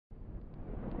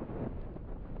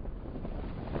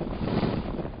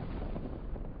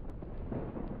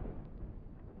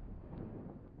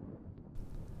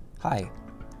Hi,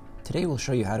 today we'll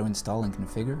show you how to install and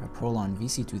configure a ProLon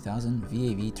VC2000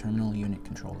 VAV terminal unit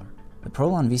controller. The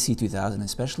ProLon VC2000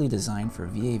 is specially designed for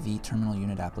VAV terminal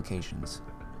unit applications.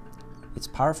 Its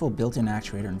powerful built-in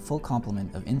actuator and full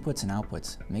complement of inputs and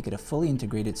outputs make it a fully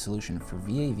integrated solution for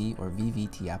VAV or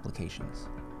VVT applications.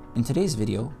 In today's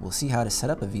video, we'll see how to set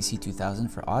up a VC2000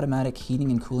 for automatic heating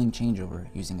and cooling changeover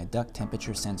using a duct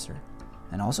temperature sensor,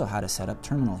 and also how to set up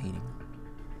terminal heating.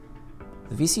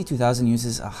 The VC2000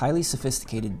 uses a highly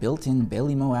sophisticated built-in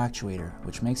Bailey-Moe actuator,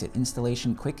 which makes its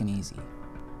installation quick and easy.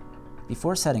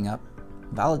 Before setting up,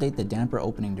 validate the damper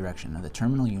opening direction of the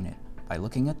terminal unit by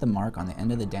looking at the mark on the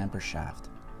end of the damper shaft.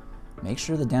 Make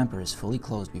sure the damper is fully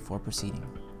closed before proceeding.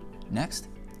 Next,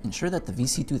 ensure that the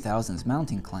VC2000's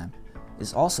mounting clamp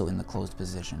is also in the closed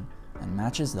position and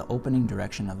matches the opening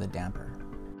direction of the damper.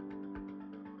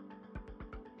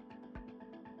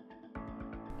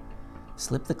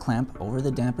 Slip the clamp over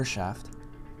the damper shaft,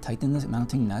 tighten the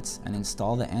mounting nuts, and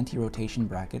install the anti-rotation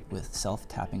bracket with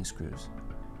self-tapping screws.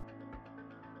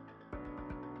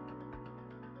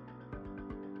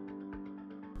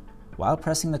 While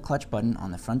pressing the clutch button on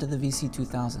the front of the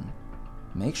VC2000,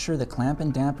 make sure the clamp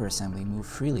and damper assembly move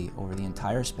freely over the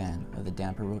entire span of the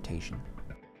damper rotation.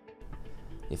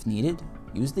 If needed,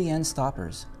 use the end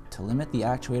stoppers to limit the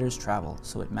actuator's travel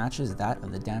so it matches that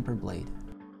of the damper blade.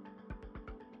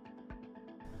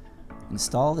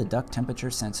 Install the duct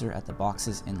temperature sensor at the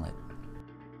box's inlet.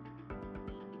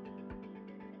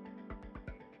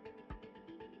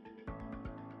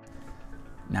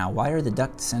 Now wire the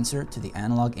duct sensor to the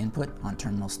analog input on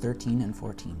terminals 13 and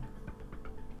 14.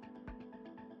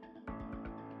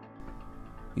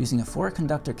 Using a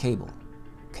 4-conductor cable,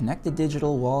 connect the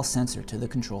digital wall sensor to the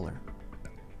controller.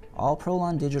 All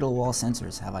ProLon digital wall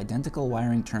sensors have identical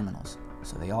wiring terminals,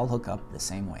 so they all hook up the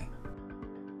same way.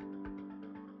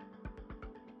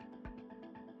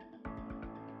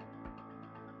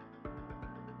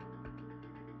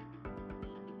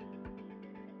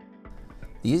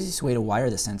 The easiest way to wire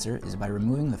the sensor is by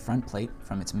removing the front plate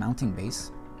from its mounting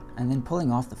base and then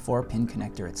pulling off the 4-pin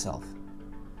connector itself.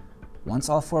 Once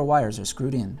all 4 wires are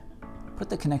screwed in,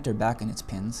 put the connector back in its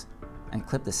pins and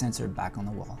clip the sensor back on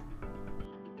the wall.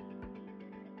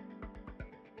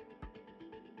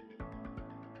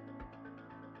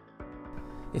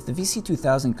 If the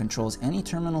VC2000 controls any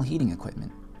terminal heating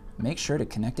equipment, make sure to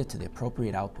connect it to the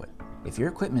appropriate output. If your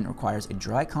equipment requires a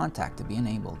dry contact to be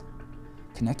enabled,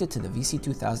 connect it to the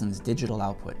VC2000's digital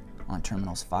output on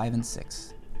terminals 5 and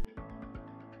 6.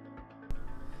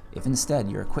 If instead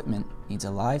your equipment needs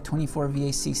a live 24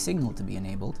 VAC signal to be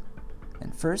enabled,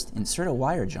 then first insert a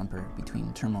wire jumper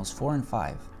between terminals 4 and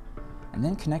 5, and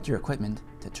then connect your equipment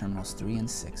to terminals 3 and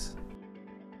 6.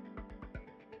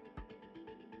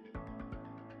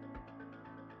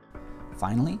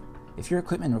 Finally, if your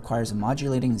equipment requires a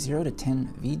modulating 0 to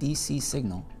 10 VDC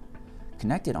signal,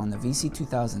 connect it on the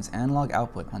VC2000's analog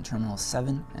output on terminals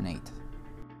 7 and 8.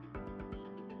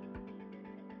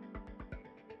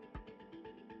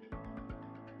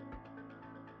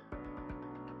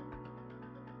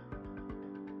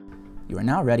 You are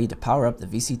now ready to power up the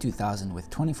VC2000 with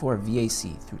 24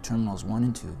 VAC through terminals 1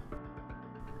 and 2.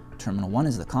 Terminal 1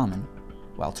 is the common,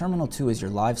 while terminal 2 is your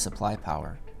live supply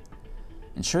power.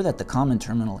 Ensure that the common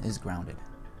terminal is grounded.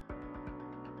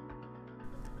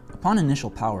 Upon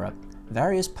initial power-up,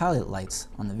 various pilot lights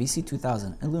on the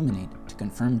VC2000 illuminate to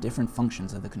confirm different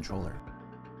functions of the controller.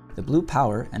 The blue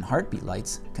power and heartbeat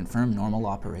lights confirm normal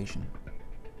operation.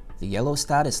 The yellow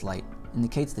status light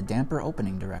indicates the damper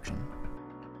opening direction.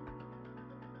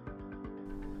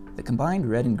 The combined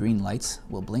red and green lights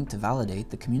will blink to validate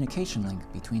the communication link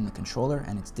between the controller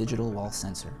and its digital wall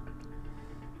sensor.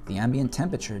 The ambient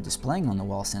temperature displaying on the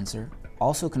wall sensor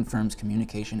also confirms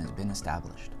communication has been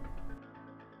established.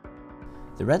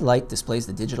 The red light displays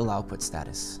the digital output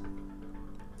status.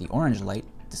 The orange light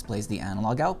displays the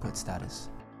analog output status.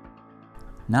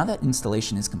 Now that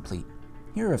installation is complete,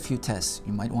 here are a few tests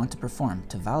you might want to perform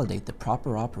to validate the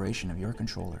proper operation of your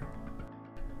controller.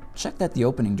 Check that the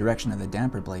opening direction of the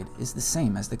damper blade is the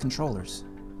same as the controller's.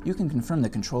 You can confirm the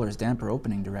controller's damper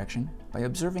opening direction by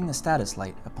observing the status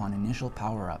light upon initial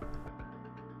power-up.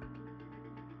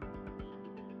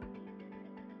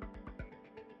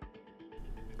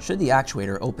 Should the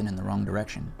actuator open in the wrong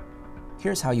direction,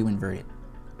 here's how you invert it.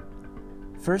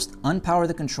 First, unpower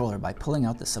the controller by pulling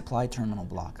out the supply terminal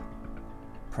block.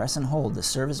 Press and hold the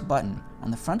service button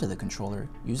on the front of the controller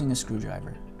using a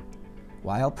screwdriver.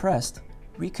 While pressed,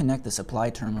 reconnect the supply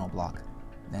terminal block,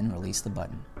 then release the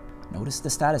button. Notice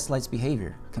the status light's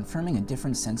behavior, confirming a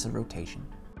different sense of rotation.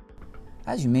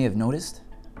 As you may have noticed,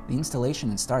 the installation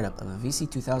and startup of a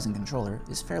VC2000 controller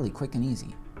is fairly quick and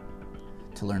easy.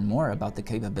 to learn more about the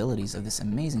capabilities of this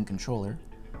amazing controller,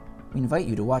 we invite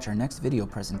you to watch our next video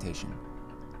presentation,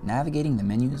 Navigating the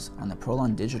Menus on the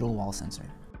ProLon Digital Wall Sensor.